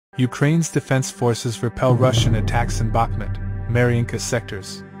Ukraine's defense forces repel Russian attacks in Bakhmut, Maryinka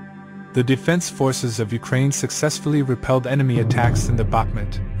sectors. The defense forces of Ukraine successfully repelled enemy attacks in the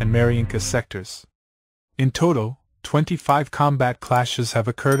Bakhmut and Maryinka sectors. In total, 25 combat clashes have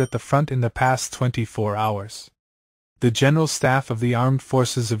occurred at the front in the past 24 hours. The General Staff of the Armed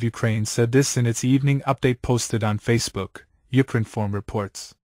Forces of Ukraine said this in its evening update posted on Facebook, Ukrinform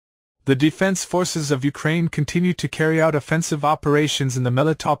reports. The defense forces of Ukraine continue to carry out offensive operations in the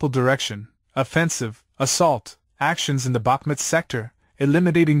Melitopol direction, offensive, assault, actions in the Bakhmut sector,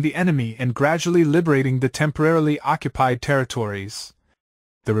 eliminating the enemy and gradually liberating the temporarily occupied territories.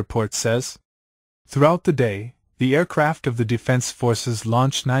 The report says. Throughout the day, the aircraft of the defense forces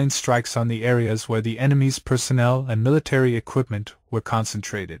launched 9 strikes on the areas where the enemy's personnel and military equipment were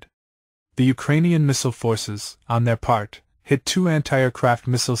concentrated. The Ukrainian missile forces, on their part, hit 2 anti-aircraft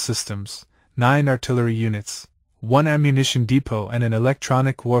missile systems, 9 artillery units, 1 ammunition depot and an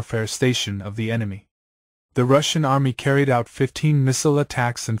electronic warfare station of the enemy. The Russian army carried out 15 missile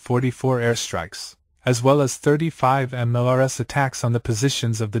attacks and 44 airstrikes, as well as 35 MLRS attacks on the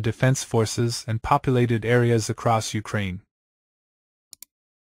positions of the defense forces and populated areas across Ukraine.